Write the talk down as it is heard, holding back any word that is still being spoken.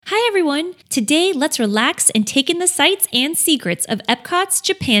everyone! Today, let's relax and take in the sights and secrets of Epcot's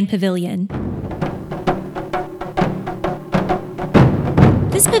Japan Pavilion.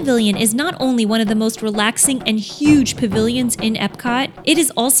 This pavilion is not only one of the most relaxing and huge pavilions in Epcot, it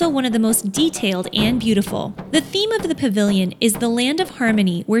is also one of the most detailed and beautiful. The theme of the pavilion is the land of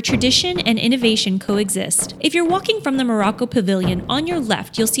harmony where tradition and innovation coexist. If you're walking from the Morocco Pavilion, on your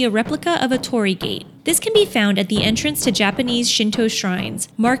left you'll see a replica of a torii gate. This can be found at the entrance to Japanese Shinto shrines,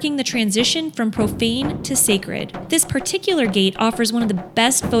 marking the transition from profane to sacred. This particular gate offers one of the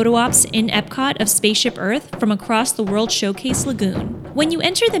best photo ops in Epcot of Spaceship Earth from across the World Showcase Lagoon. When you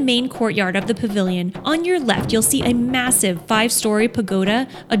enter the main courtyard of the pavilion, on your left you'll see a massive 5-story pagoda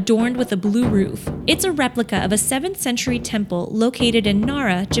adorned with a blue roof. It's a replica of a 7th century temple located in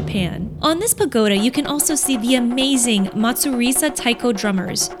Nara, Japan. On this pagoda, you can also see the amazing Matsurisa taiko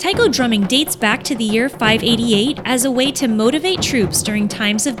drummers. Taiko drumming dates back to the year 588 as a way to motivate troops during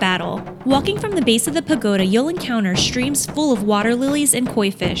times of battle. Walking from the base of the pagoda, you'll encounter streams full of water lilies and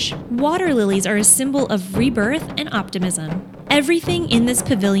koi fish. Water lilies are a symbol of rebirth and optimism. Everything in this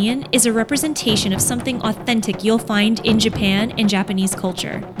pavilion is a representation of something authentic you'll find in Japan and Japanese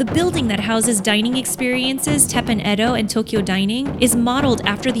culture. The building that houses dining experiences Teppan Edo and Tokyo Dining is modeled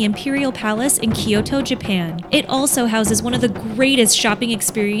after the Imperial Palace in Kyoto, Japan. It also houses one of the greatest shopping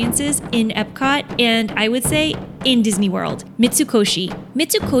experiences in Epcot and, I would say, in Disney World, Mitsukoshi.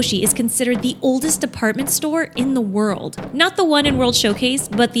 Mitsukoshi is considered the oldest department store in the world. Not the one in World Showcase,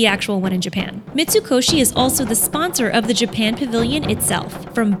 but the actual one in Japan. Mitsukoshi is also the sponsor of the Japan Pavilion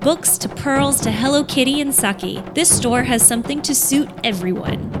itself. From books to pearls to Hello Kitty and sake, this store has something to suit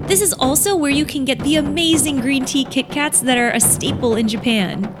everyone. This is also where you can get the amazing green tea Kit Kats that are a staple in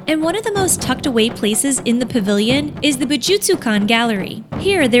Japan. And one of the most tucked away places in the pavilion is the Bujutsukan Gallery.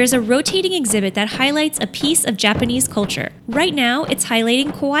 Here, there's a rotating exhibit that highlights a piece of Japanese culture. Right now, it's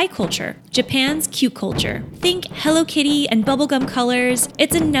highlighting kawaii culture, Japan's cute culture. Think Hello Kitty and bubblegum colors.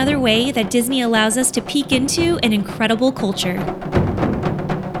 It's another way that Disney allows us to peek into an incredible culture.